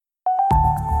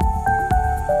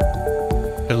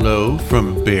Hello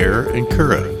from Baehr and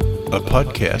Curadh, a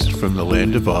podcast from the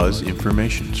Land of Oz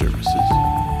Information Services.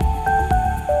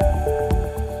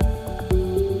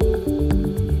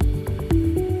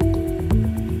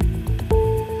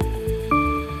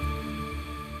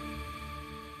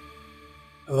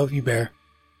 I love you, Baehr.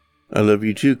 I love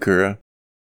you too, Curadh.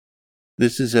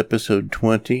 This is episode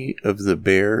 20 of the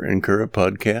Baehr and Curadh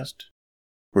podcast.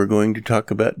 We're going to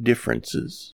talk about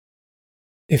differences.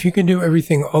 If you could do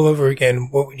everything all over again,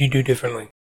 what would you do differently?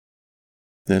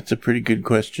 That's a pretty good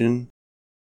question,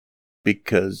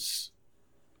 because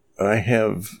I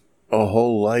have a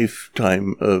whole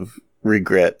lifetime of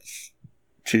regrets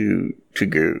to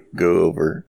go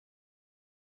over.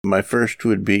 My first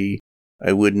would be,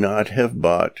 I would not have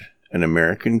bought an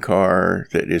American car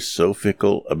that is so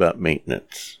fickle about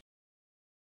maintenance.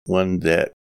 One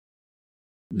that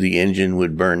the engine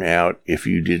would burn out if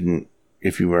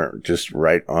you weren't just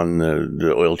right on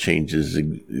the oil changes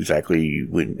exactly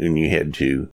when you had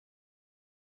to.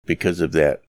 Because of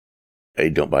that, I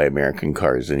don't buy American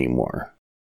cars anymore.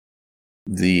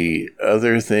 The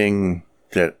other thing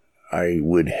that I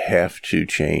would have to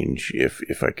change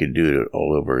if I could do it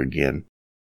all over again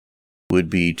would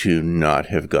be to not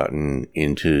have gotten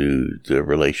into the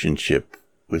relationship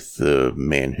with the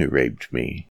man who raped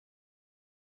me.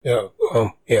 Yeah,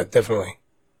 definitely.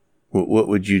 What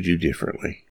would you do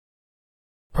differently?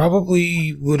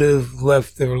 Probably would have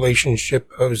left the relationship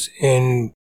I was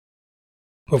in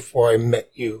before I met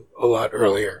you a lot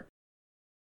earlier.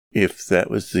 If that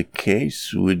was the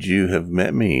case, would you have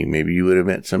met me? Maybe you would have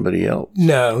met somebody else.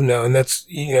 No, and that's,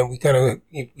 we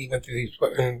went through these,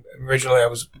 and originally I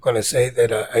was going to say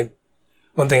that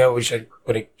one thing I wish I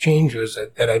would have changed was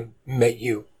that I met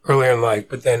you earlier in life,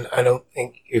 but then I don't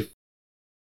think if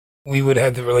we would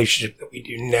have the relationship that we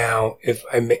do now if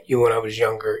I met you when I was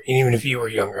younger, and even if you were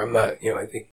younger. I'm not,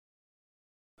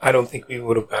 I don't think we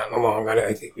would have gotten along.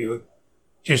 I think we were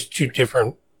just two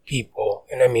different people.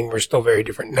 And I mean, we're still very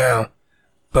different now,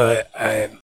 but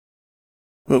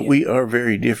we are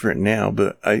very different now,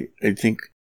 but I think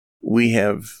we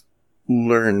have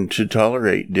learned to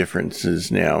tolerate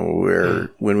differences now, where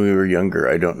when we were younger,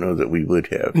 I don't know that we would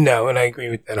have. No, and I agree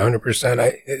with that 100%.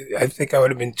 I think I would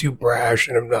have been too brash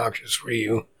and obnoxious for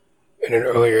you at an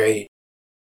earlier age.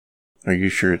 Are you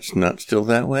sure it's not still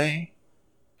that way?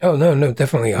 Oh, no,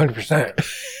 definitely 100%.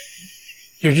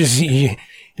 You're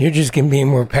just being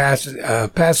more passive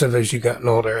as you've gotten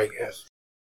older, I guess.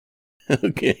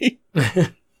 Okay.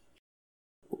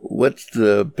 What's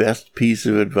the best piece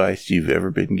of advice you've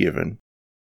ever been given?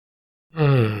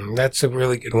 That's a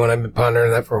really good one. I've been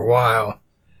pondering that for a while.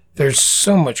 There's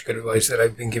so much good advice that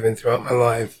I've been given throughout my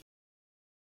life.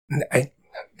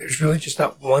 There's really just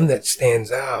not one that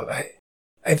stands out.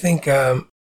 I think, I've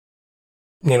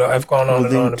gone on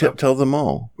and on about... Tell them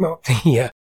all. Well,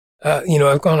 yeah.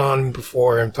 I've gone on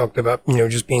before and talked about,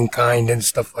 just being kind and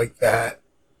stuff like that.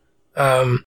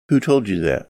 Who told you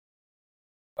that?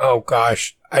 Oh,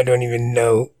 gosh, I don't even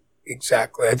know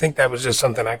exactly. I think that was just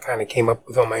something I kind of came up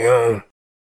with on my own.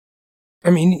 I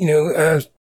mean,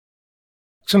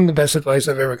 some of the best advice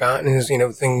I've ever gotten is,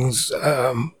 things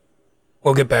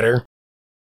will get better.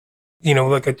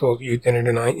 Like I told you at dinner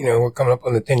tonight, we're coming up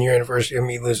on the 10-year anniversary of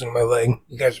me losing my leg.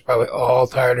 You guys are probably all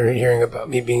tired of hearing about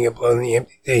me being a blow in the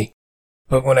amputee.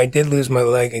 But when I did lose my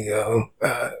leg ago,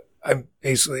 I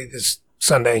basically this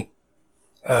Sunday,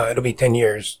 it'll be 10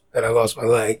 years that I lost my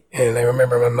leg. And I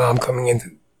remember my mom coming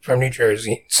in from New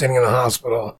Jersey, sitting in the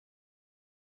hospital.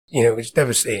 It was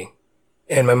devastating.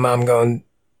 And my mom going,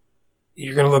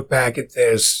 you're going to look back at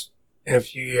this in a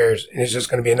few years, and it's just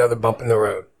going to be another bump in the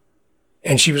road.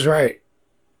 And she was right.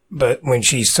 But when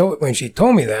she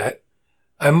told me that,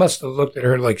 I must have looked at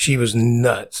her like she was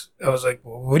nuts. I was like,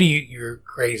 well, you're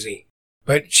crazy.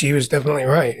 But she was definitely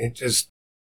right. It just,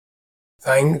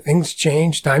 things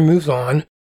change, time moves on.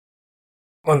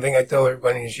 One thing I tell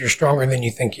everybody is you're stronger than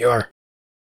you think you are.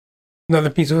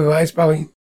 Another piece of advice, probably,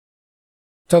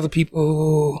 tell the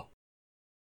people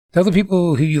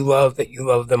who you love that you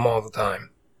love them all the time.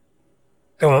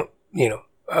 Don't,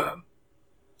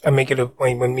 I make it a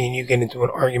point when me and you get into an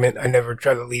argument, I never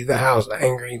try to leave the house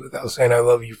angry without saying I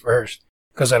love you first.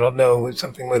 Because I don't know if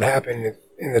something would happen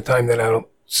in the time that I don't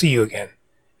see you again.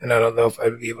 And I don't know if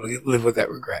I'd be able to live with that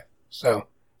regret. So,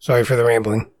 sorry for the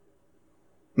rambling.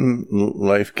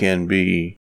 Life can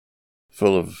be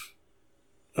full of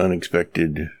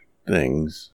unexpected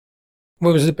things.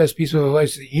 What was the best piece of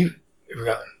advice that you've ever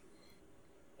gotten?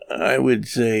 I would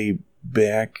say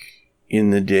back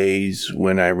in the days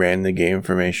when I ran the gay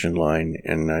information line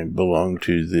and I belonged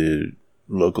to the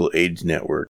local AIDS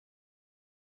network,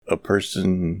 a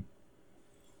person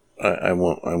I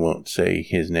won't say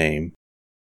his name,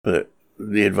 but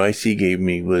the advice he gave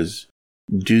me was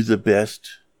do the best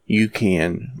you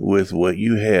can with what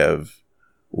you have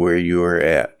where you are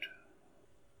at.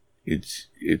 It's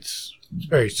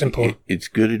very simple. It's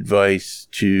good advice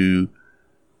to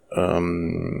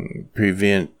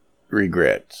prevent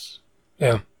regrets.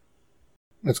 Yeah.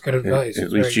 That's good advice.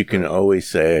 At least you can always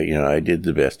say, I did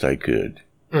the best I could.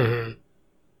 Mm-hmm.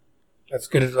 That's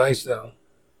good advice, though.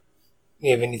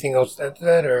 You have anything else to add to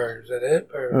that, or is that it?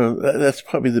 Or? That's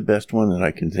probably the best one that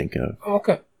I can think of. Oh,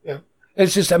 okay. Yeah.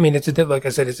 It's just, like I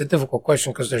said, it's a difficult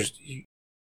question because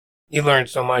you learn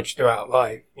so much throughout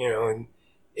life, and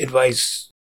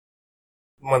advice,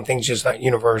 one thing's just not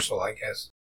universal, I guess.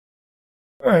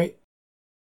 All right.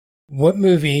 What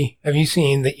movie have you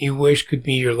seen that you wish could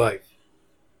be your life?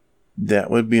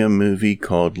 That would be a movie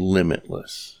called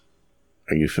Limitless.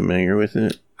 Are you familiar with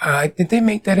it? Did they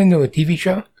make that into a TV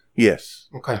show? Yes.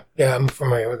 Okay. Yeah, I'm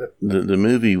familiar with it. The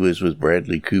movie was with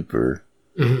Bradley Cooper.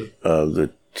 Mm-hmm.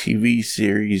 The TV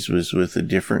series was with a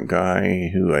different guy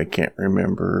who I can't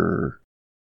remember,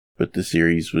 but the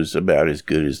series was about as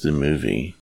good as the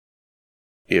movie.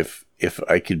 If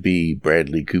I could be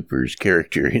Bradley Cooper's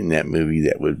character in that movie,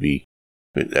 that would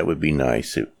be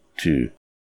nice to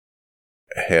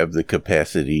have the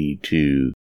capacity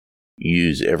to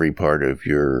use every part of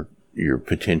your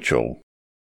potential.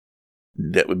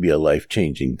 That would be a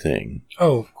life-changing thing.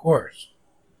 Oh, of course.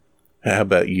 How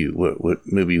about you? What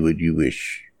movie would you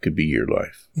wish could be your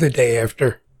life? The Day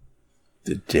After.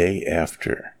 The Day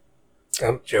After.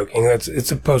 I'm joking. It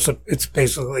was a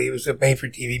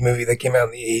made-for-TV movie that came out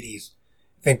in the 80s.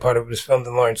 I think part of it was filmed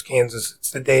in Lawrence, Kansas.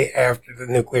 It's the day after the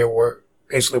nuclear war,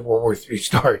 basically World War III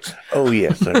starts. Oh,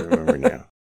 yes, I remember now.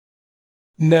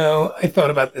 No, I thought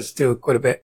about this too quite a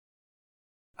bit.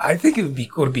 I think it would be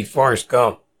cool to be Forrest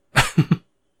Gump.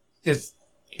 Just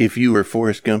if you were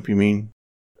Forrest Gump, you mean?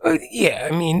 Yeah,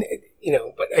 I mean,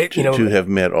 to have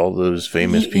met all those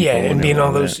famous people. Yeah, and be in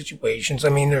all those situations. I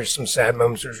mean, there's some sad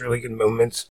moments. There's really good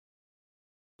moments.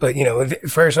 But, at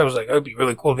first I was like, oh, it'd be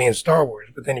really cool to be in Star Wars.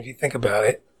 But then if you think about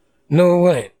it, no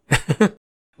way.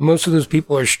 Most of those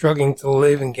people are struggling to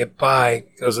live and get by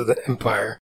because of the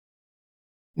Empire.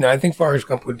 No, I think Forrest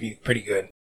Gump would be pretty good.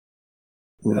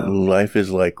 Life is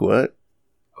like what?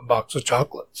 A box of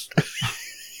chocolates.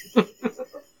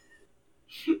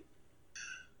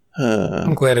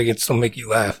 I'm glad I can still make you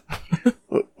laugh.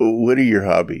 What are your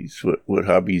hobbies? What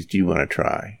hobbies do you want to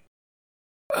try?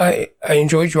 I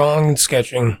enjoy drawing and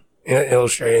sketching and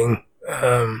illustrating.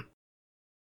 I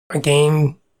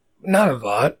game, not a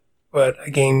lot, but I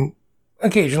game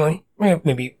occasionally.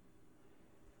 Maybe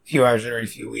a few hours every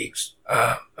few weeks.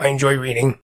 I enjoy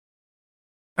reading.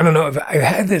 I don't know if I've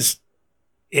had this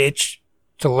itch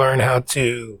to learn how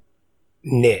to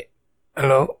knit. I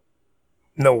don't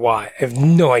know why. I have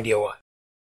no idea why.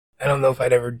 I don't know if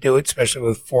I'd ever do it, especially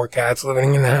with 4 cats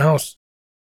living in the house.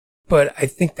 But I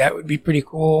think that would be pretty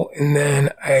cool. And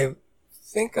then I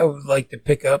think I would like to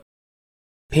pick up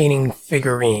painting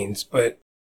figurines. But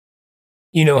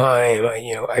you know how I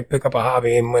am. I pick up a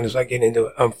hobby, and when I get into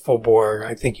it, I'm full bore.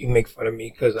 I think you make fun of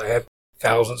me because I have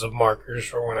thousands of markers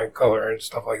for when I color and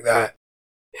stuff like that.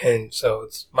 And so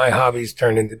my hobbies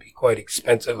turn into be quite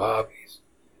expensive hobbies.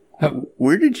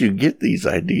 Where did you get these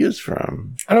ideas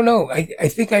from? I don't know. I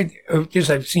think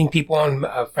I've seen people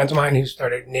friends of mine who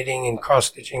started knitting and cross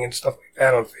stitching and stuff like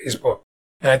that on Facebook.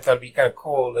 And I thought it'd be kind of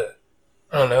cool to,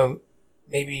 I don't know,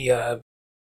 maybe, what's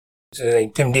his name,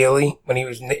 Tim Daly, when he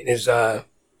was knitting his,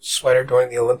 sweater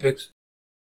during the Olympics.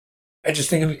 I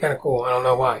just think it'd be kind of cool. I don't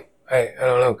know why. I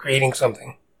don't know, creating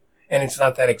something. And it's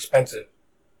not that expensive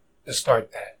to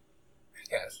start that, I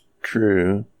guess.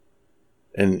 True.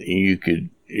 And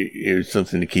it was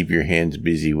something to keep your hands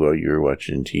busy while you were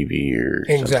watching TV or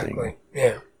something. Exactly,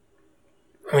 yeah.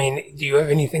 I mean, do you have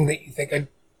anything that you think I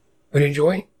would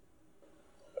enjoy?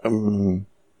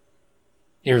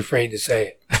 You're afraid to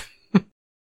say it.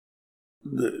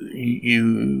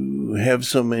 You have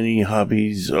so many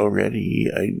hobbies already.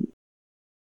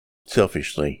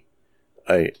 Selfishly,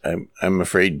 I'm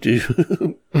afraid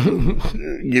to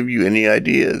give you any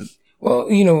ideas. Well,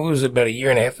 it was about 1.5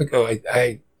 years ago.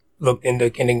 I looked into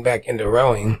getting back into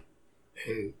rowing,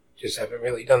 and just haven't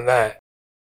really done that.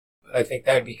 But I think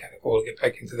that'd be kind of cool to get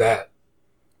back into that.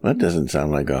 That doesn't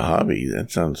sound like a hobby.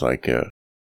 That sounds like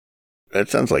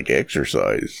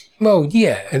exercise. Well,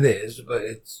 yeah, it is, but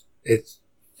it's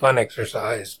fun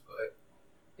exercise. But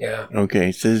yeah.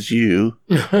 Okay, says you.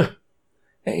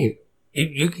 Hey,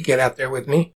 you could get out there with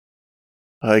me.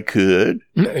 I could.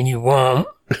 And you won't.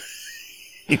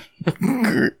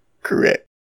 Correct.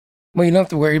 Well, you don't have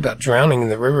to worry about drowning in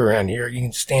the river around here. You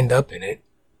can stand up in it.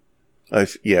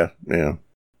 Yeah.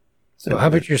 So how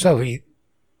about yourself? Do you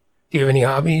have any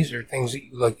hobbies or things that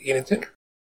you like to get into?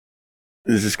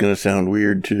 This is going to sound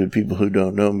weird to people who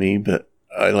don't know me, but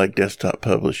I like desktop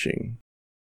publishing.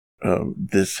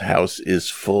 This house is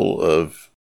full of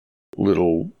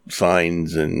little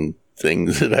signs and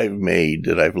things that I've made,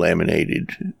 that I've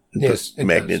laminated. Yes,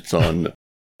 magnets on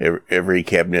every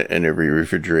cabinet and every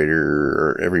refrigerator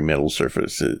or every metal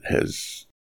surface. That has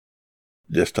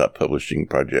desktop publishing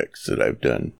projects that I've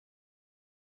done.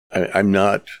 I'm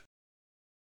not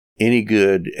any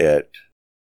good at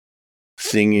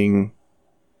singing,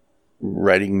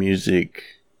 writing music,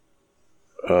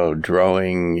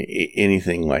 drawing,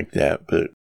 anything like that,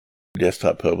 but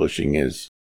desktop publishing is,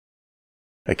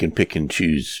 I can pick and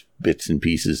choose bits and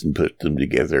pieces and put them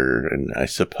together, and I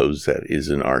suppose that is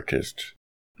an artist.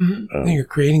 Mm-hmm. You're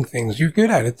creating things. You're good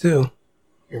at it, too.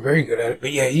 You're very good at it.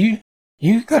 But yeah,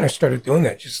 you kind of started doing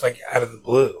that just like out of the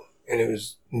blue. And it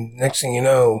was, next thing you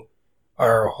know,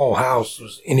 our whole house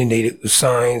was inundated with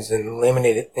signs and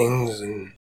laminated things.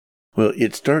 And well,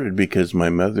 it started because my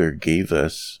mother gave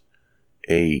us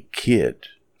a kit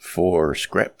for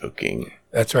scrapbooking.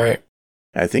 That's right.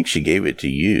 I think she gave it to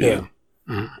you. Yeah.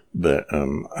 Mm-hmm. But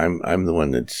I'm the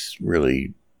one that's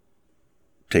really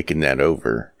taken that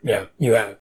over. Yeah, you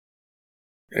have.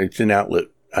 It's an outlet,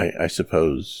 I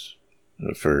suppose,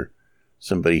 for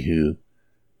somebody who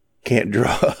can't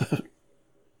draw.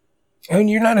 I mean,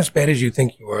 you're not as bad as you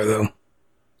think you are, though.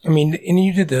 I mean, and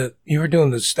you were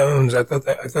doing the stones. I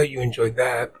thought you enjoyed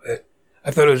that, but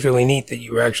I thought it was really neat that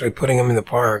you were actually putting them in the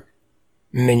park,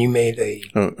 and then you made a.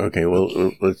 Oh, okay.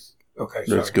 Well, let's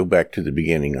go back to the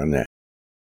beginning on that.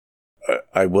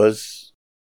 I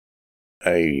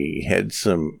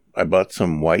bought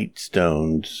some white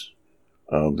stones.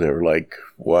 They were like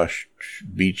washed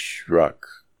beach rock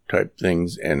type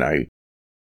things, and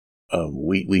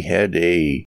we had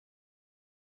a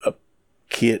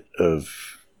kit of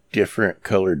different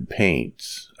colored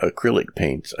paints, acrylic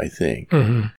paints, I think.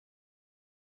 Mm-hmm.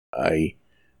 I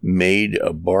made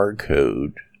a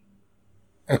barcode,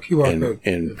 a QR code,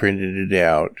 and printed it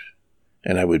out,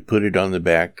 and I would put it on the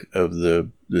back of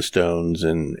the stones,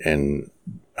 and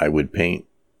I would paint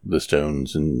the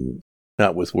stones, and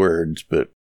not with words, but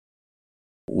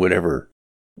whatever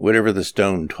the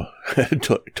stone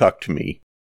talked to me.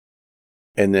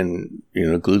 And then,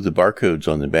 glue the barcodes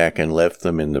on the back and left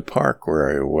them in the park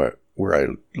where I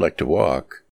like to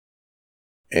walk.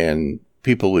 And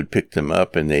people would pick them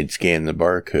up and they'd scan the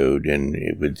barcode and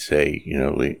it would say,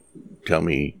 tell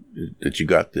me that you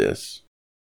got this.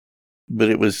 But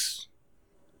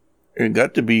it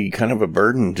got to be kind of a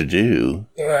burden to do.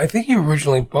 Yeah, I think you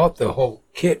originally bought the whole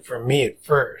kit from me at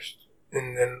first.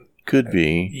 And then could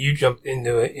be. You jumped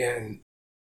into it. And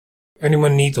if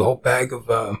anyone needs a whole bag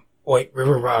of white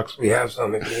river rocks, we have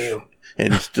some if you need them.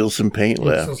 And still some paint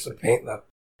left.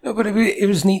 No, but it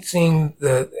was neat seeing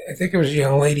I think there was a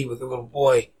young lady with a little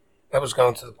boy that was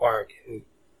going to the park,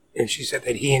 and she said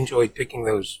that he enjoyed picking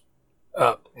those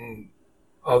up and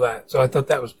all that. So I thought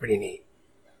that was pretty neat.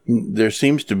 There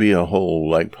seems to be a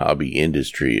whole hobby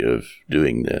industry of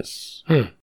doing this.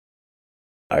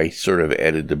 I sort of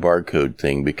added the barcode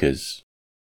thing because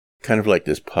kind of like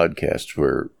this podcast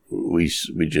where we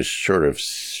just sort of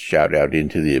shout out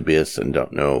into the abyss and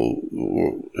don't know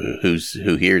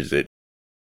who hears it.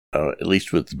 At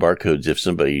least with the barcodes, if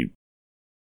somebody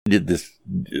did this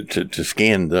to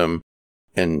scan them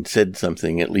and said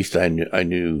something, at least I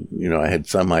knew, I had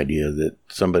some idea that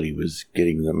somebody was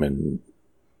getting them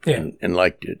and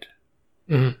liked it.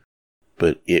 Mm-hmm.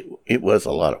 But it was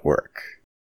a lot of work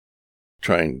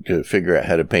trying to figure out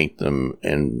how to paint them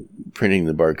and printing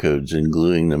the barcodes and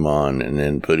gluing them on and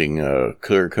then putting a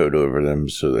clear coat over them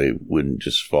so they wouldn't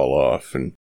just fall off.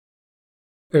 And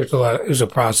it was a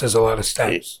process, a lot of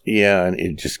steps. And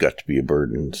it just got to be a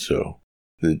burden. So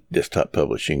the desktop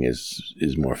publishing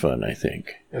is more fun, I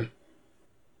think.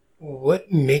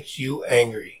 What makes you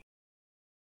angry?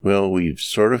 Well, we've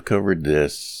sort of covered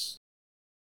this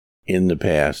in the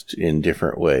past in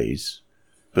different ways.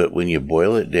 But when you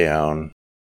boil it down,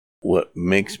 what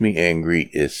makes me angry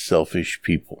is selfish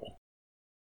people.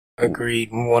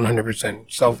 Agreed, 100%.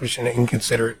 Selfish and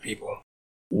inconsiderate people.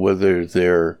 Whether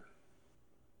they're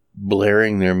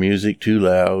blaring their music too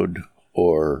loud,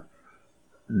 or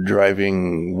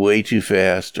driving way too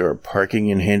fast, or parking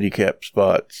in handicapped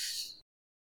spots,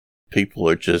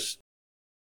 people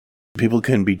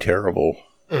can be terrible.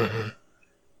 Mm-hmm.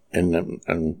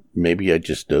 And maybe I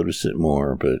just notice it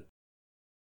more, but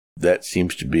that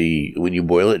seems to be, when you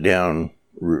boil it down,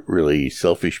 really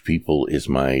selfish people is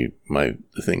the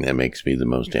thing that makes me the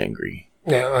most angry.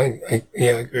 Yeah, I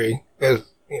agree. Because,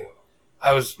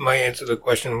 my answer to the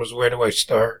question was, where do I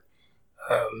start?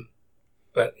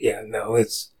 But yeah, no,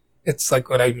 it's like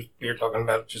what we were talking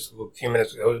about just a few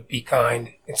minutes ago. Be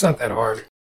kind. It's not that hard.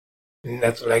 And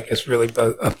that's what I guess really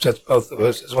upsets both of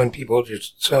us, is when people are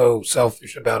just so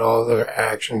selfish about all their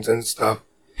actions and stuff.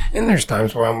 And there's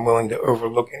times where I'm willing to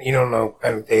overlook it. You don't know what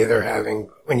kind of day they're having.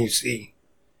 When you see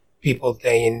people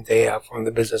day in, day out from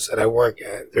the business that I work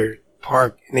at, they're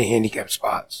parked in the handicap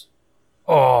spots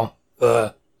all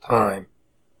the time.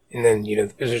 And then,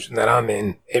 the position that I'm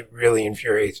in, it really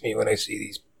infuriates me when I see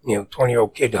these,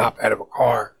 20-year-old kid hop out of a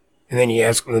car, and then you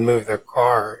ask them to move their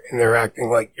car, and they're acting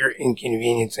like you're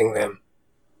inconveniencing them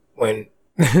when,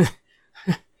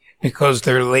 because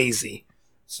they're lazy.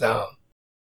 So.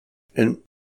 And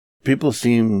people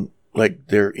seem like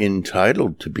they're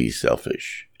entitled to be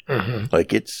selfish. Mm-hmm.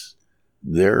 Like it's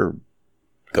their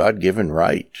God-given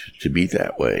right to be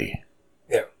that way.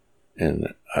 Yeah.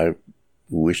 And I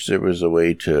wish there was a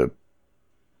way to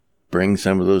bring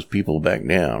some of those people back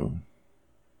down.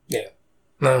 Yeah.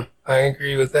 No, I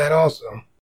agree with that also.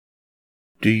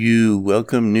 Do you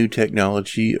welcome new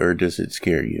technology, or does it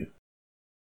scare you?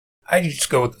 I just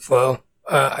go with the flow.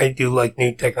 I do like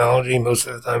new technology. Most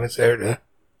of the time it's there to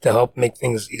help make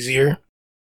things easier.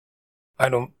 I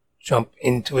don't jump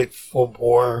into it full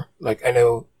bore. Like, I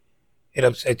know it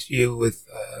upsets you with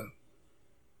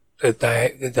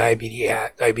the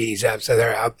diabetes apps that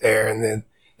are out there, and then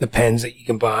the pens that you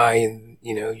can buy, and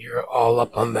you're all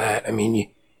up on that. I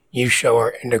mean, you show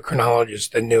our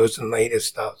endocrinologist the newest and latest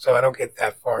stuff, so I don't get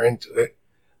that far into it.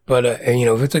 But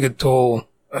if it's a good tool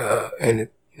and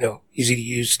easy to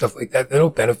use, stuff like that, that'll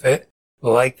benefit. I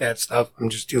like that stuff. I'm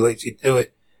just too lazy to do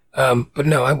it. But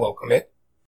no, I welcome it.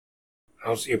 I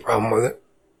don't see a problem with it.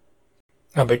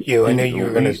 How about you? I know you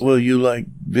were going to... Well, you like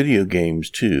video games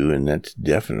too, and that's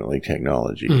definitely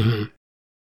technology. Mm-hmm.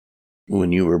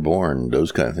 When you were born,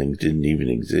 those kind of things didn't even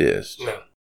exist. No.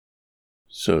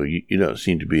 So you don't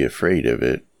seem to be afraid of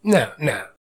it. No.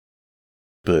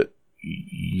 But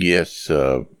yes,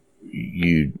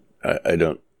 you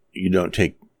don't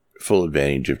take full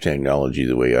advantage of technology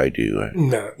the way I do.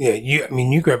 No, yeah,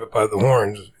 you grab it by the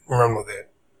horns and run with it.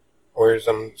 Whereas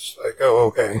I'm just like, oh,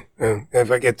 okay. And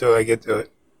if I get to it, I get to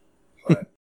it.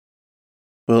 But.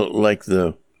 Well, like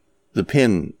the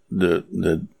pen, the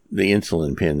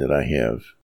insulin pen that I have,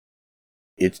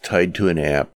 it's tied to an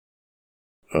app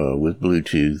with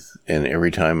Bluetooth, and every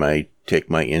time I take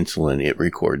my insulin, it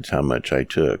records how much I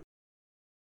took.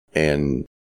 And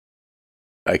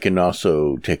I can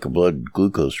also take a blood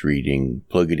glucose reading,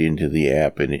 plug it into the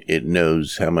app, and it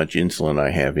knows how much insulin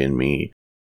I have in me.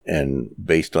 And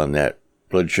based on that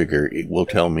blood sugar, it will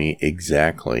tell me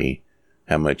exactly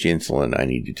how much insulin I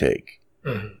need to take.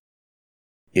 Mm-hmm.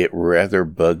 It rather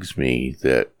bugs me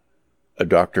that a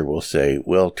doctor will say,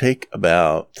 well, take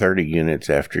about 30 units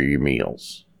after your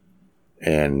meals.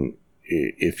 And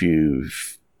if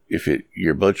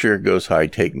your blood sugar goes high,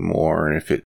 take more. And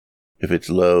if it's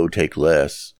low, take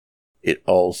less. It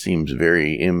all seems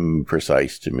very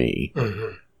imprecise to me.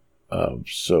 Mm-hmm.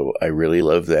 So I really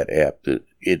love that app, that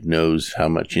it knows how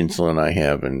much insulin I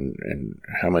have and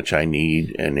how much I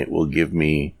need, and it will give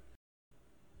me,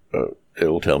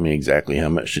 it'll tell me exactly how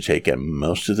much to take, and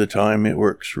most of the time it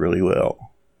works really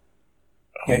well.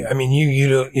 Yeah, I mean, you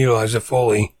utilize it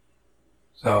fully,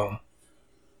 so,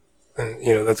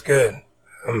 and, that's good.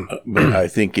 But I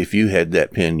think if you had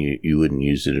that pen, you wouldn't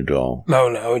use it at all.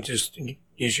 No,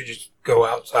 you should just go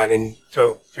outside and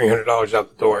throw $300 out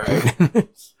the door, right?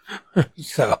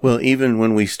 So. Well, even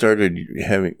when we started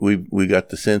having, we got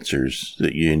the sensors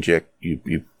that you inject,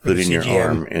 you put in your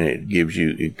arm, and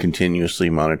it continuously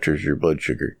monitors your blood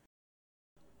sugar.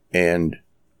 And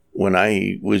when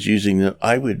I was using them,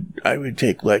 I would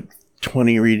take like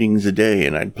 20 readings a day,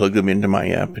 and I'd plug them into my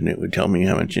app, and it would tell me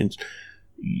how much.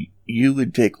 You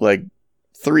would take like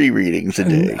 3 readings a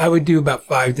day. I would do about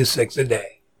 5 to 6 a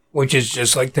day, which is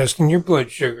just like testing your blood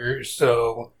sugar.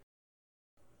 So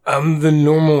I'm the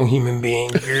normal human being.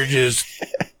 You're just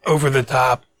over the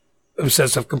top,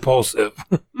 obsessive compulsive.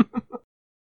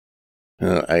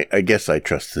 I guess I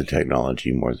trust the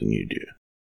technology more than you do.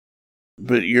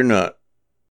 But you're not,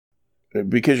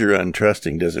 because you're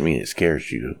untrusting doesn't mean it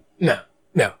scares you. No.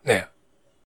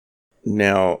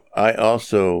 Now,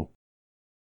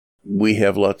 we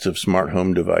have lots of smart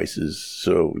home devices,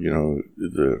 so,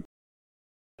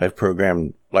 I've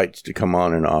programmed lights to come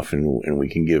on and off, and we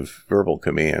can give verbal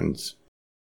commands.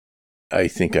 I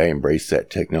think I embrace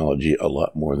that technology a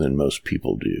lot more than most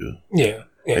people do. Yeah.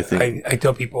 Yeah, I think I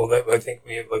tell people that I think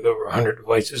we have like over 100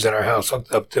 devices in our house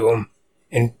hooked up to them,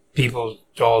 and people's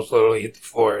jaws literally hit the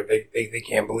floor. They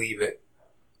can't believe it.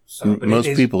 So,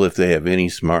 most people, if they have any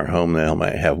smart home, they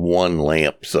might have one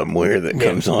lamp somewhere that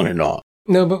comes on and off.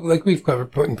 No, but like we've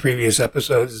covered in previous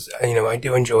episodes, I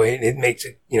do enjoy it. It makes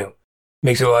it,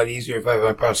 makes it a lot easier if I have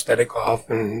my prosthetic off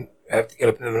and I have to get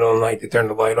up in the middle of the night to turn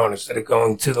the light on instead of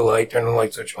going to the light, turn the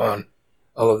light switch on.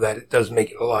 All of that, it does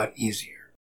make it a lot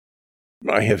easier.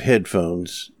 I have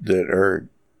headphones that are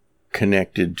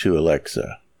connected to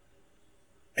Alexa.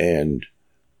 And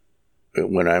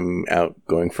when I'm out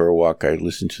going for a walk, I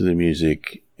listen to the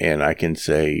music and I can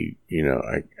say,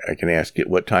 I can ask it,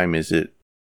 what time is it?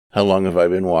 How long have I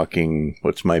been walking?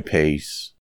 What's my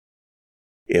pace?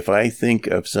 If I think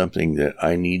of something that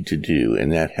I need to do,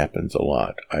 and that happens a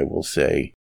lot, I will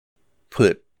say,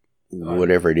 put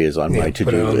whatever it is on my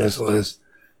to-do list.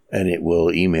 And it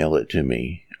will email it to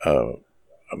me.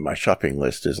 My shopping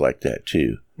list is like that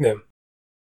too. Yeah.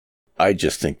 I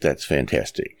just think that's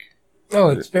fantastic. Oh,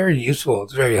 it's very useful.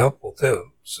 It's very helpful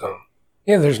too. So,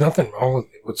 yeah, there's nothing wrong with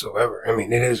it whatsoever. I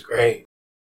mean, it is great.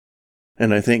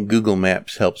 And I think Google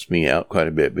Maps helps me out quite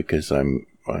a bit because I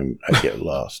get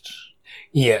lost.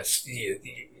 Yes.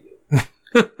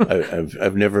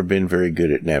 I've never been very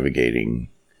good at navigating.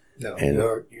 No,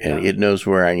 and it knows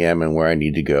where I am and where I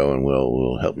need to go and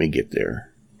will help me get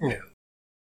there. Yeah.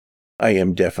 I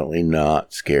am definitely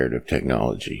not scared of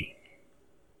technology.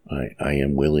 I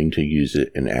am willing to use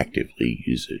it and actively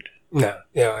use it. No,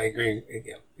 yeah, I agree.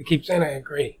 I keep saying I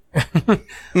agree.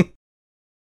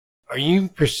 Are you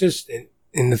persistent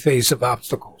in the face of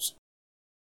obstacles?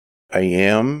 I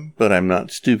am, but I'm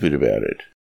not stupid about it.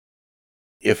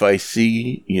 If I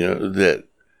see, that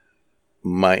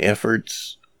my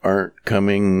efforts aren't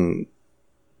coming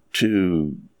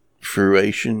to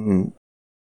fruition,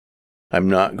 I'm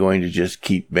not going to just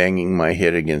keep banging my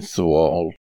head against the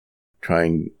wall,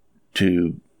 trying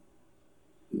to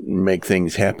make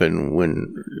things happen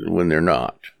when they're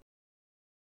not.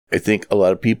 I think a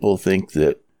lot of people think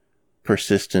that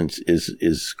persistence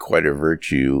is quite a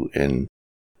virtue, and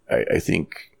I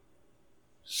think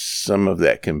some of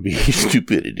that can be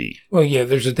stupidity. Well, yeah,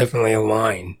 there's definitely a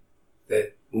line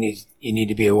that you need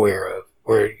to be aware of,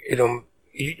 where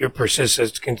your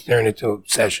persistence can turn into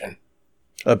obsession.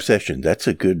 Obsession, that's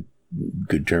a good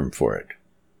term for it.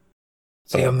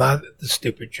 See, I'm not the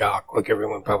stupid jock like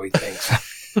everyone probably thinks.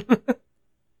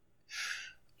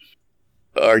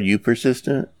 Are you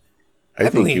persistent? I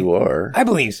think you are. I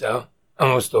believe so.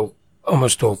 Almost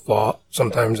to a fault.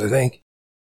 Sometimes I think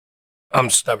I'm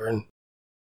stubborn,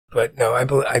 but no,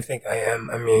 I think I am.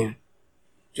 I mean,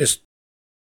 just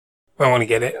if I want to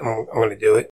get it, I'm going to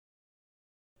do it.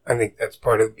 I think that's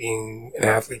part of being an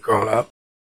athlete growing up.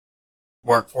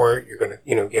 Work for it, you're going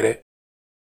to, get it.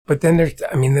 But then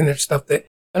there's stuff that,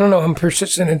 I don't know, I'm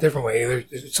persistent in a different way.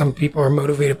 Some people are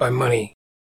motivated by money.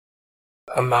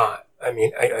 I'm not. I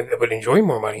mean, I would enjoy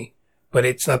more money, but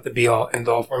it's not the be all end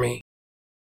all for me.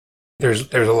 There's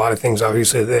a lot of things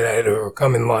obviously that I had to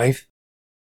overcome in life.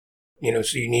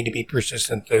 So you need to be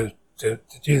persistent to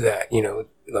do that.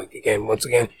 Once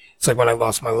again, it's like when I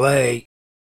lost my leg,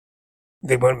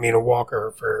 they wanted me in a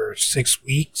walker for 6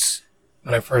 weeks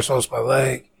when I first lost my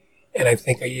leg. And I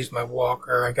think I used my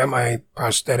walker. I got my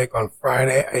prosthetic on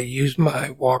Friday. I used my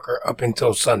walker up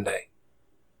until Sunday.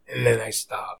 And then I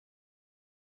stopped.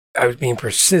 I was being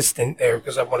persistent there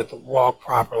because I wanted to walk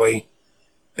properly.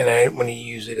 And I didn't want to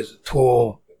use it as a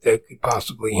tool that could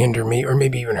possibly hinder me or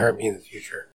maybe even hurt me in the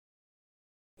future.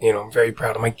 I'm very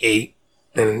proud of my gait.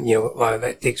 And, a lot of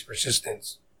that takes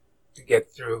persistence to get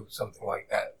through something like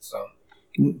that. So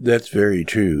that's very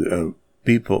true.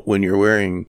 People, when you're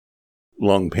wearing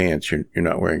long pants, you're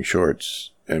not wearing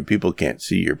shorts, and people can't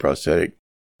see your prosthetic.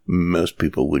 Most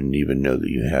people wouldn't even know that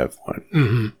you have one.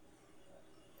 Mm-hmm.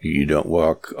 You don't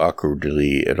walk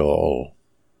awkwardly at all.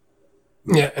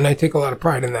 Yeah, and I take a lot of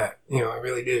pride in that. I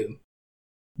really do.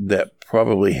 That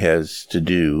probably has to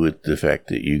do with the fact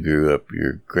that you grew up,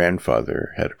 your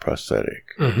grandfather had a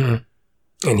prosthetic.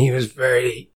 Mm-hmm. And he was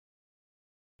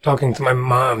talking to my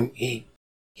mom, he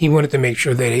wanted to make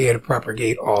sure that he had a proper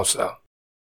gait also.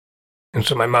 And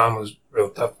so my mom was real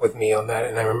tough with me on that.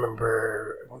 And I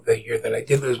remember the year that I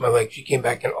did lose my leg, she came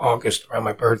back in August around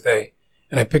my birthday.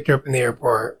 And I picked her up in the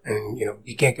airport and,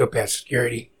 you can't go past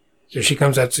security. So she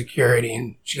comes out security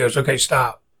and she goes, okay,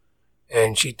 stop.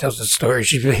 And she tells the story.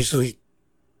 She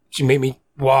made me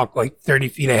walk like 30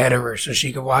 feet ahead of her so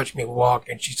she could watch me walk.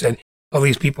 And she said, all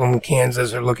these people in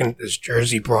Kansas are looking at this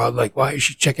Jersey broad like, why is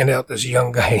she checking out this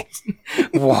young guy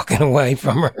walking away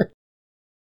from her?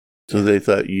 So they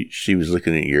thought she was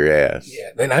looking at your ass.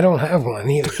 Yeah, and I don't have one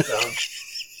either,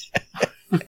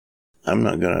 so. I'm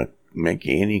not going to make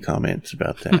any comments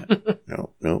about that.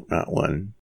 No, not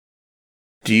one.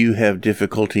 Do you have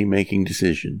difficulty making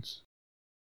decisions?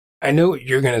 I know what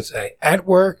you're going to say. At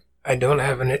work, I don't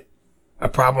have a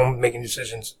problem with making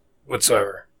decisions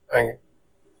whatsoever.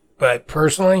 But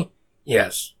personally,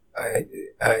 yes.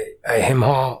 I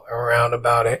hem-haw around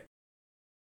about it,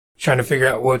 trying to figure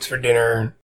out what's for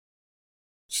dinner,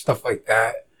 stuff like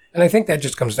that. And I think that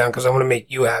just comes down because I want to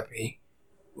make you happy,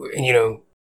 and,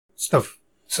 stuff.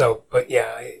 So, but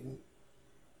yeah,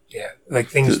 like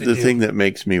things the thing that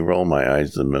makes me roll my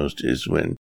eyes the most is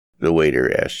when the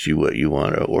waiter asks you what you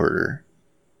want to order.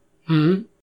 Hmm.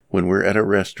 When we're at a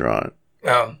restaurant,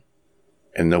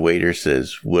 and the waiter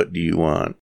says, "What do you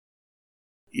want?"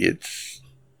 It's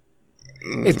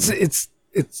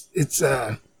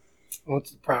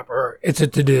what's the proper? It's a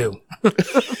to-do.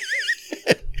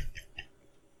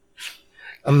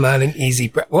 I'm not an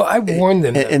easy. Well, I warned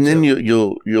them. And then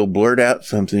you'll blurt out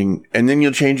something, and then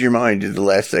you'll change your mind at the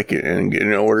last second and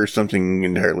order something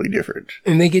entirely different.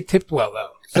 And they get tipped well,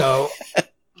 though. So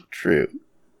true.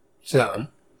 So,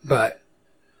 but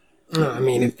I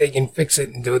mean, if they can fix it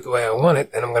and do it the way I want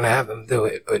it, then I'm going to have them do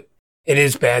it. But it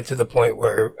is bad to the point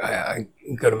where I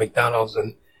go to McDonald's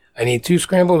and I need 2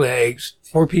 scrambled eggs,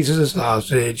 4 pieces of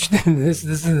sausage,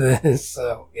 this, and this.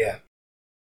 So, yeah.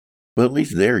 Well, at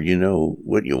least there you know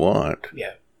what you want.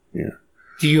 Yeah. Yeah.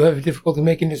 Do you have difficulty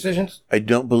making decisions? I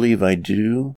don't believe I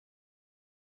do.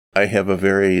 I have a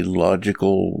very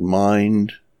logical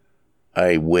mind.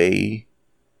 I weigh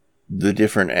the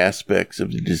different aspects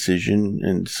of the decision,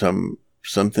 and some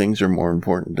things are more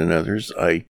important than others.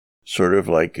 I sort of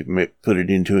like put it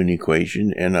into an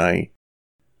equation, and I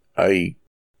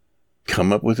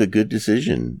come up with a good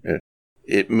decision.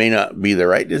 It may not be the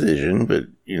right decision, but,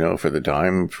 for the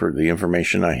time, for the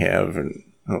information I have, and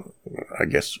I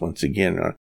guess, once again,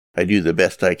 I do the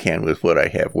best I can with what I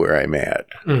have where I'm at.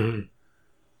 Mm-hmm.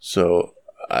 So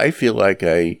I feel like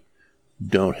I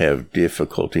don't have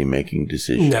difficulty making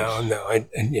decisions. No.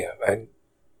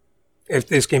 If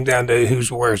this came down to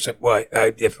who's worse at what,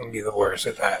 I'd definitely be the worst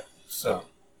at that. So.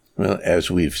 Well, as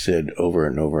we've said over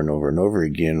and over and over and over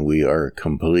again, we are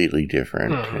completely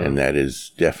different. Mm-hmm. And that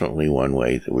is definitely one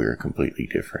way that we are completely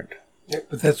different. Yeah,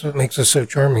 but that's what makes us so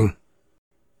charming.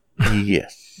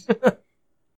 Yes.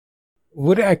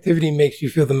 What activity makes you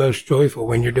feel the most joyful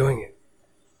when you're doing it?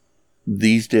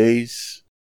 These days,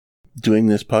 doing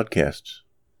this podcast.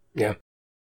 Yeah.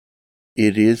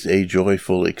 It is a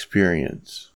joyful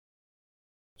experience.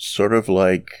 Sort of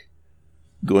like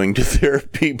going to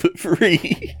therapy, but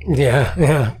free.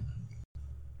 Yeah.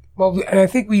 Well, and I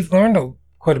think we've learned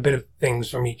quite a bit of things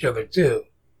from each other, too.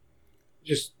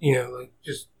 Just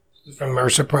from our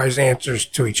surprise answers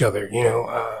to each other,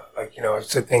 I've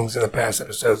said things in the past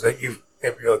episodes that you're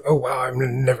like, oh, wow, I've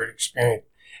never expected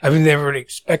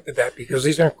that, because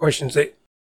these aren't questions that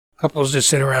couples just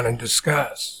sit around and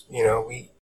discuss.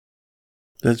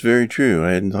 That's very true.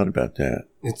 I hadn't thought about that.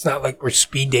 It's not like we're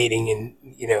speed dating and,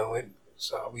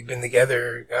 so we've been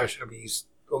together, gosh,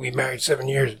 we'll be married 7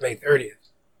 years, May 30th.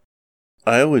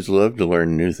 I always love to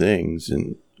learn new things,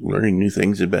 and learning new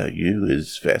things about you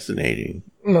is fascinating.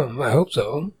 Well, I hope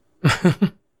so.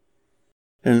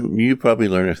 And you probably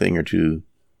learn a thing or two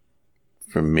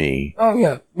from me. Oh,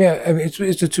 yeah. Yeah, I mean,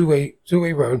 it's a two-way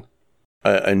road.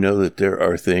 I know that there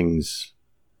are things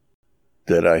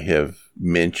that I have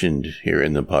mentioned here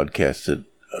in the podcast that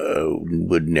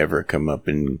would never come up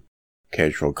in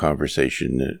casual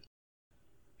conversation, that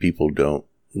people don't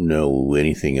know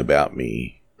anything about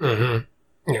me. Mm-hmm.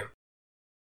 Yeah.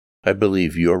 I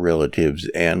believe your relatives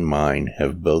and mine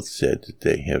have both said that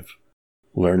they have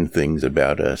learned things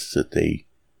about us that they...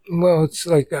 Well, it's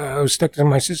like I was texting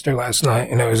my sister last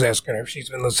night, and I was asking her if she's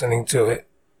been listening to it.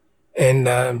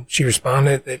 And she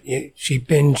responded that she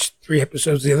binged 3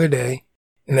 episodes the other day,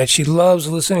 and that she loves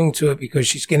listening to it because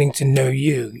she's getting to know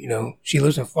you. She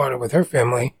lives in Florida with her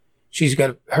family. She's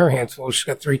got her hands full. She's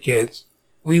got 3 kids.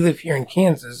 We live here in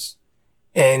Kansas,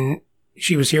 and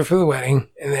she was here for the wedding,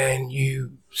 and then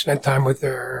you spent time with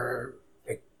her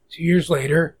like 2 years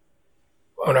later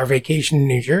on our vacation in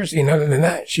New Jersey. And other than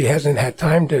that, we haven't had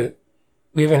time to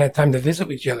visit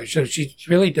with each other. So she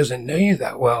really doesn't know you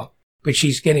that well, but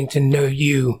she's getting to know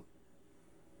you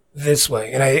this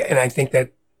way. And I think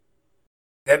that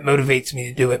motivates me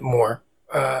to do it more.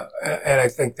 And I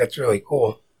think that's really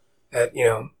cool that,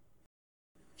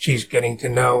 she's getting to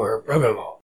know her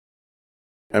brother-in-law.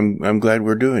 I'm glad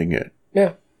we're doing it.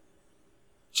 Yeah.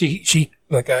 She,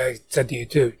 like I said to you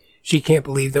too, she can't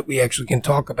believe that we actually can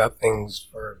talk about things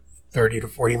for 30 to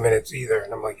 40 minutes either.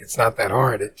 And I'm like, it's not that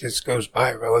hard. It just goes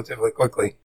by relatively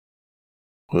quickly.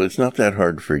 Well, it's not that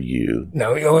hard for you.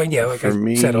 No, yeah, like For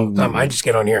me, said all the time, I just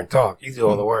get on here and talk. You do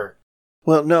all the work.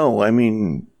 Well, no, I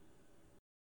mean,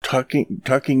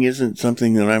 talking isn't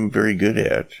something that I'm very good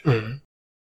at. Mm-hmm.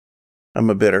 I'm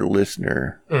a better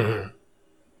listener Mm-hmm.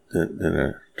 than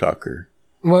a talker.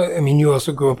 Well, I mean, you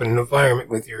also grew up in an environment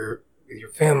with your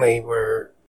family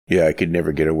where Yeah, I could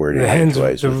never get a word in the hens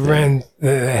edgewise with them.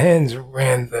 the hens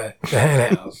ran the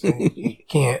hen house, and you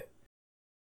can't.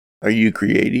 Are you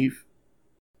creative?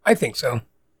 I think so.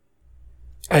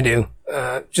 I do,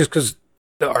 just because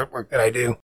the artwork that I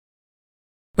do,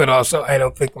 but also I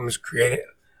don't think I'm as creative.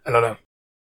 I don't know.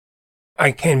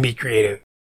 I can be creative.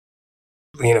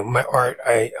 You know, my art,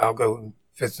 I'll go in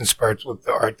fits and spurts with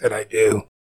the art that I do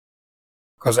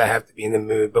because I have to be in the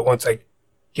mood. But once I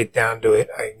get down to it,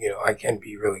 I can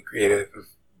be really creative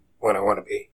when I want to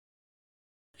be.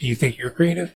 Do you think you're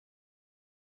creative?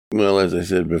 Well, as I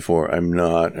said before, I'm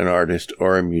not an artist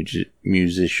or a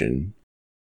musician,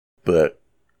 but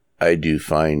I do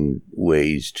find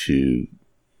ways to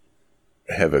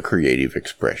have a creative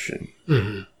expression.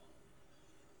 Mm-hmm.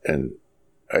 And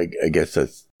I guess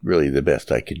that's really the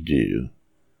best I could do.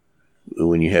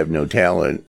 When you have no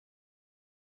talent,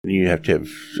 you have to have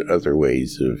other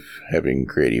ways of having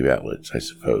creative outlets, I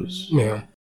suppose. Yeah.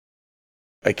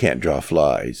 I can't draw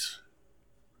flies,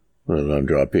 let alone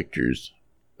draw pictures.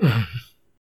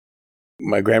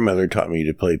 My grandmother taught me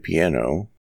to play piano,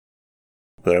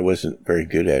 but I wasn't very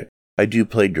good at it. I do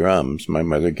play drums. My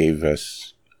mother gave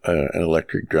us an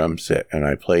electric drum set, and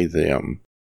I play them.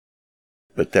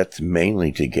 But that's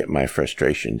mainly to get my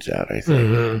frustrations out, I think.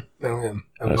 Mm-hmm.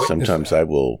 Oh, yeah. Sometimes I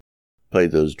will play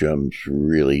those drums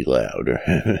really loud or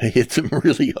hit them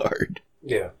really hard.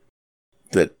 Yeah.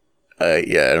 I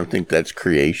don't think that's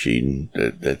creation.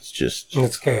 That's just...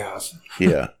 It's chaos.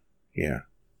 Yeah.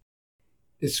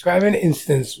 Describe an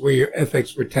instance where your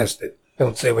ethics were tested.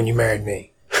 Don't say when you married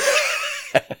me.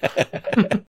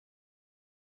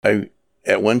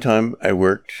 At one time, I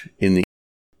worked in the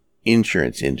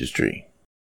insurance industry.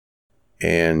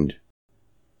 And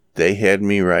they had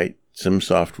me write some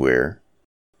software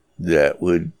that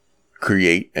would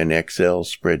create an Excel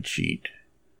spreadsheet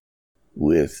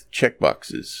with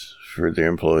checkboxes for their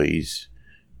employees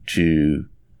to...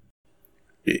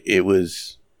 It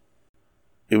was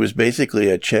basically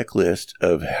a checklist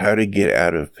of how to get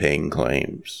out of paying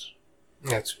claims.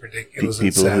 That's ridiculous.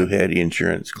 People who had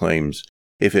insurance claims,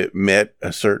 if it met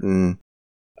a certain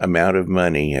amount of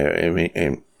money, I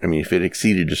mean, if it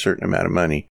exceeded a certain amount of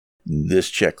money,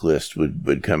 this checklist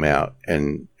would come out,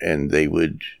 and they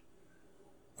would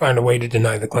find a way to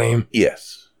deny the claim.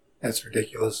 Yes, that's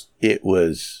ridiculous. It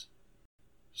was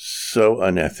so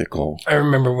unethical. I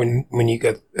remember when you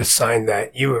got assigned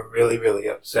that, you were really, really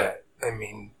upset. I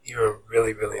mean, you were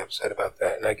really, really upset about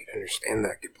that, and I can understand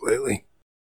that completely.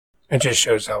 It just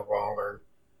shows how wrong our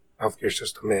healthcare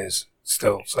system is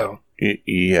still. So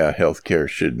yeah, healthcare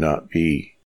should not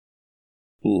be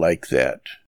like that.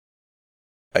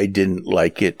 I didn't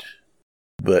like it,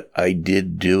 but I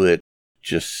did do it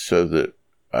just so that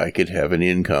I could have an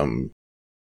income.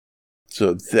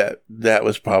 So that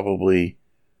was probably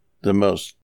the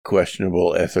most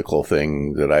questionable ethical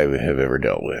thing that I have ever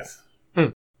dealt with.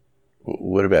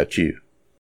 What about you?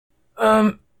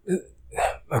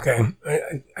 Okay.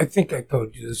 I think I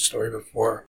told you this story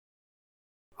before.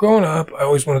 Growing up, I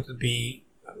always wanted to be,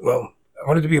 I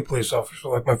wanted to be a police officer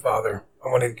like my father. I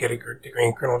wanted to get a degree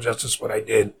in criminal justice, what I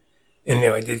did. And,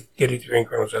 I did get a degree in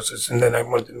criminal justice, and then I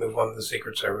wanted to move on to the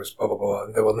Secret Service, blah, blah, blah.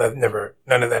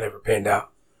 None of that ever panned out.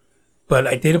 But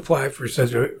I did apply for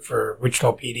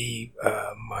Wichita PD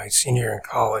my senior year in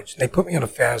college. They put me on a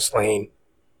fast lane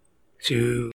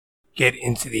to get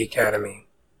into the academy.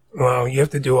 Well, you have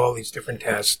to do all these different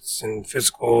tests and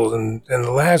physicals, and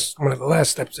then one of the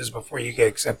last steps is before you get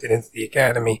accepted into the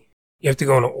academy, you have to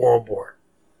go on an oral board.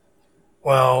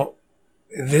 Well,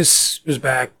 this was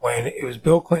back when it was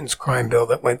Bill Clinton's crime bill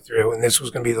that went through, and this was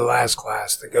going to be the last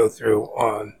class to go through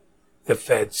on the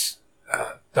Fed's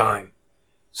dime.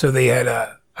 So they had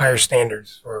higher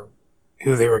standards for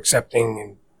who they were accepting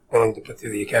and willing to put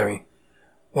through the academy.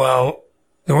 Well,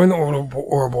 during the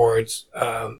oral boards,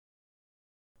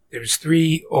 there was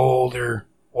 3 older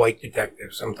white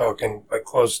detectives. I'm talking like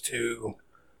close to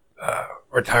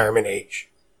retirement age.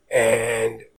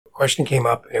 And a question came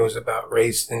up, and it was about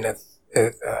race and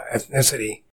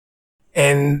ethnicity.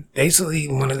 And basically,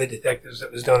 one of the detectives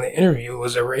that was doing the interview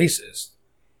was a racist.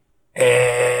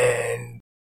 And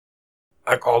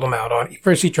I called him out on it.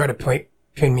 First, he tried to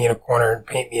pin me in a corner and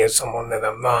paint me as someone that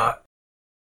I'm not.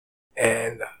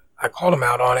 And I called him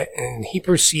out on it, and he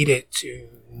proceeded to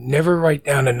never write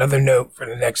down another note for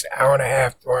the next hour and a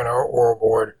half during our oral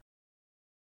board.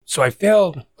 So I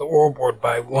failed the oral board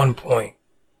by 1 point.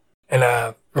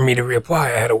 And for me to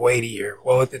reapply, I had to wait a year.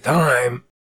 Well, at the time,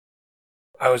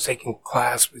 I was taking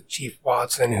class with Chief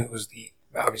Watson, who was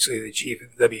obviously the chief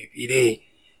of the WPD,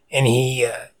 and he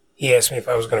asked me if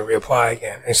I was going to reapply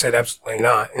again. I said, absolutely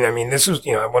not. And I mean, this was,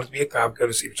 I wanted to be a cop, go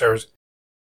to Secret Service.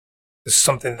 This is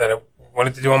something that I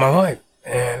wanted to do in my life.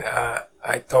 And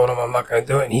I told him I'm not going to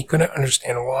do it, and he couldn't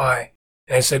understand why.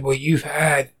 And I said, well, you've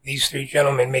had these three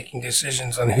gentlemen making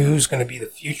decisions on who's going to be the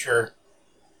future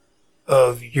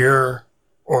of your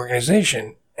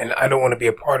organization. And I don't want to be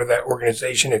a part of that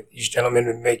organization if these gentlemen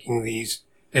have been making these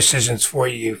decisions for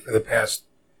you for the past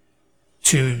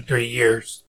 2-3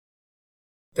 years.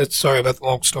 That's sorry about the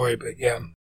long story, but yeah.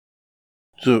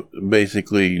 So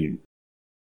basically,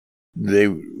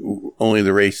 only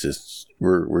the racists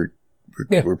were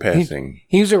passing.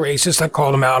 He was a racist. I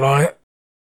called him out on it.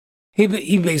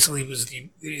 He basically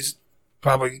he's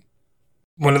probably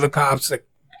one of the cops that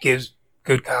gives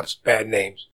good cops bad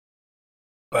names.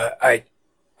 But I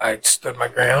stood my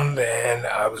ground, and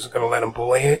I wasn't going to let him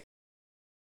bully it.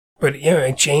 But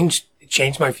it changed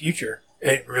my future.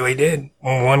 It really did.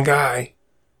 One guy,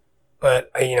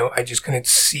 but I just couldn't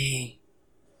see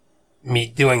me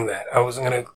doing that. I wasn't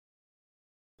going to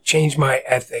change my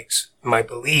ethics, my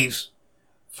beliefs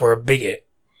for a bigot.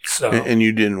 So, and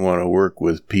you didn't want to work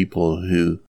with people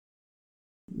who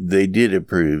they did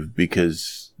approve,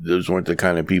 because those weren't the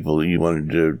kind of people you wanted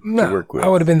to work with. I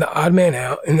would have been the odd man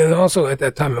out. And then also at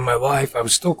that time in my life, I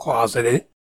was still closeted.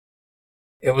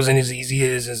 It wasn't as easy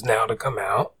as it is now to come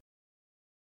out.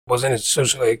 It wasn't as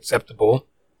socially acceptable.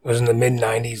 It was in the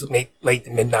mid-90s, late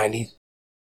to mid-90s.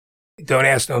 Don't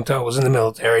ask, don't tell. I was in the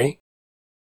military.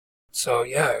 So,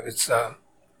 yeah, it's...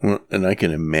 Well, and I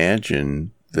can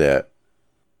imagine that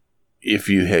if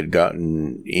you had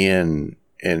gotten in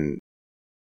and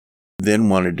then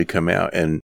wanted to come out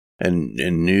and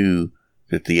knew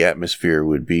that the atmosphere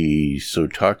would be so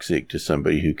toxic to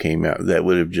somebody who came out, that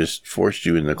would have just forced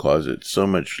you in the closet so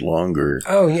much longer.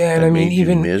 Oh, yeah, and I mean,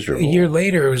 even miserable. A year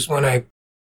later was when I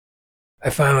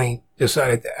finally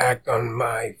decided to act on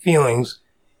my feelings,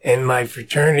 and my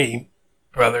fraternity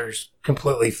brothers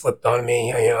completely flipped on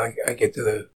me. I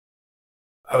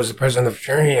was the president of the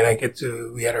fraternity, and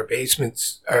we had our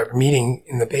meeting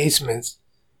in the basements,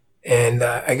 and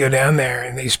I go down there,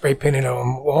 and they spray painted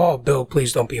on the wall, "Bill,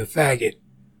 please don't be a faggot,"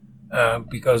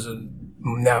 because of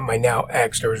my now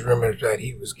ex. There was rumors that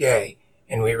he was gay,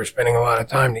 and we were spending a lot of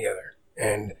time together.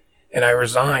 And I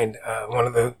resigned. One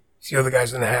of the few other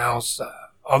guys in the house,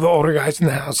 all the older guys in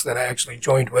the house that I actually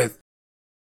joined with,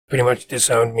 pretty much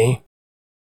disowned me.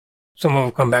 Some of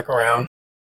them come back around.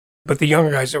 But the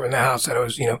younger guys that were in the house that I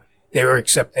was, they were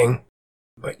accepting.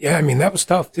 But yeah, I mean, that was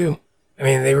tough too. I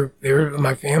mean, they were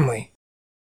my family.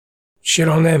 Shit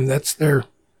on them. That's their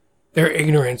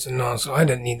ignorance and all. So I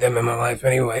didn't need them in my life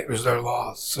anyway. It was their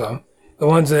loss. So the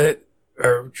ones that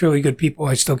are truly good people,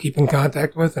 I still keep in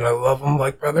contact with, and I love them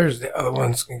like brothers. The other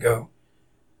ones can go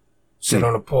sit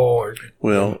on a pole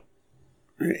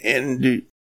and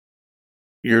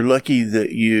you're lucky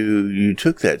that you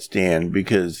took that stand,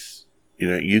 because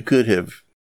you could have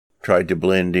tried to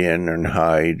blend in and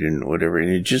hide and whatever,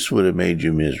 and it just would have made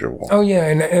you miserable. Oh yeah,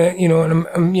 and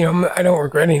I don't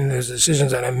regret any of those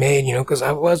decisions that I made, because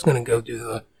I was going to go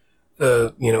do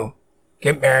the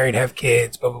get married, have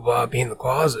kids, blah blah blah, be in the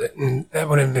closet, and that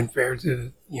wouldn't have been fair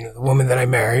to the woman that I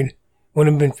married.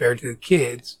 Wouldn't have been fair to the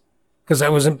kids, because I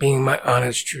wasn't being my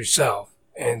honest, true self.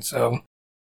 And so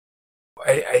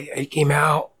I came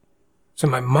out to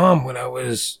my mom when I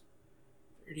was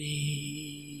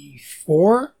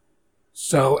 34.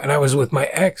 So, and I was with my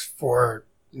ex for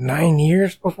 9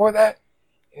 years before that.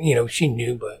 She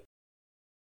knew, but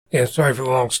yeah, sorry for the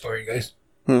long story, guys.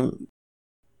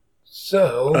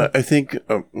 So I think,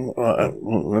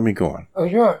 let me go on. Oh,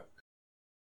 sure.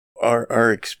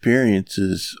 Our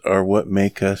experiences are what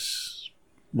make us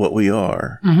what we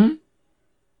are. Mm-hmm.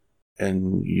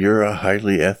 And you're a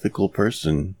highly ethical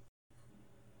person.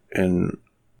 And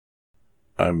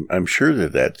I'm sure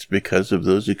that that's because of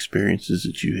those experiences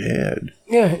that you had.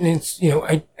 Yeah, and it's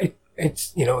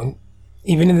it's even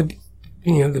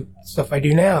in the stuff I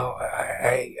do now,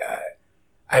 I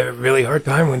have a really hard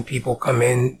time when people come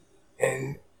in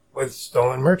and with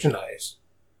stolen merchandise,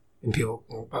 and people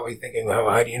are probably thinking, well,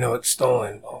 how do you know it's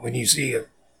stolen? Well, when you see it,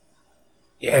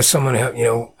 you ask someone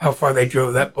how far they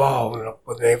drove that ball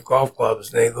when they have golf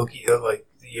clubs, and they look at you like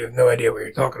you have no idea what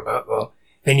you're talking about. Well,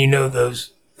 then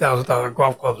those $1,000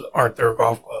 golf clubs aren't their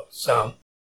golf clubs. So,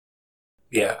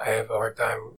 yeah, I have a hard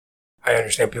time I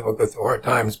understand people go through hard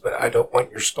times, but I don't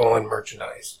want your stolen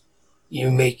merchandise.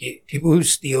 People who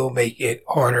steal make it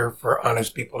harder for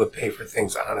honest people to pay for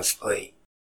things honestly.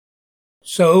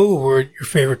 So, we're at your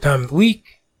favorite time of the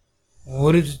week.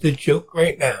 What is the joke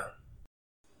right now?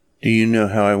 Do you know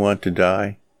how I want to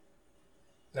die?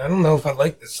 I don't know if I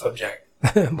like this subject.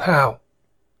 How?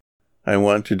 I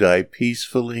want to die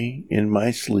peacefully in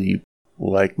my sleep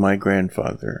like my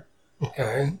grandfather.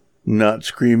 Okay. Not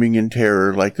screaming in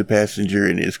terror like the passenger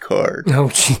in his car. Oh,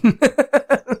 gee.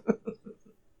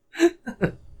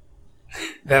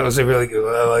 That was a really good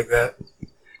one. I like that.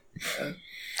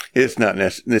 It's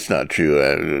not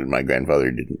true. My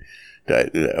grandfather didn't die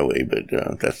that way, but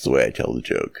that's the way I tell the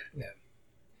joke. Yeah.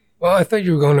 Well, I thought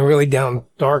you were going a really down,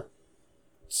 dark,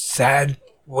 sad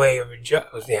way of a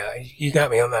joke. Yeah, you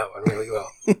got me on that one really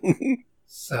well.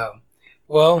 So,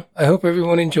 well, I hope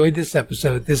everyone enjoyed this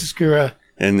episode. This is Curadh.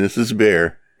 And this is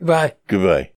Baehr. Goodbye.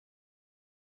 Goodbye.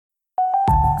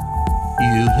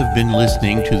 You have been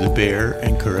listening to the Baehr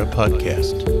and Curadh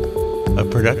podcast, a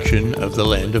production of the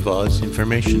Land of Oz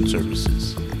Information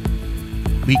Services.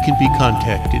 We can be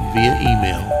contacted via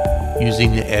email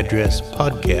using the address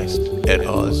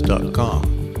podcast@oz.com.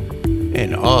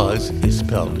 And Oz is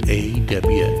spelled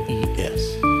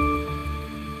A-W-E-S.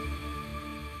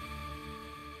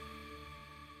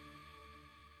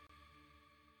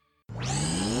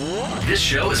 This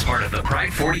show is part of the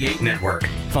Pride 48 network.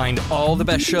 Find all the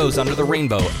best shows under the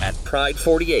rainbow at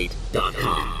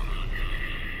pride48.com.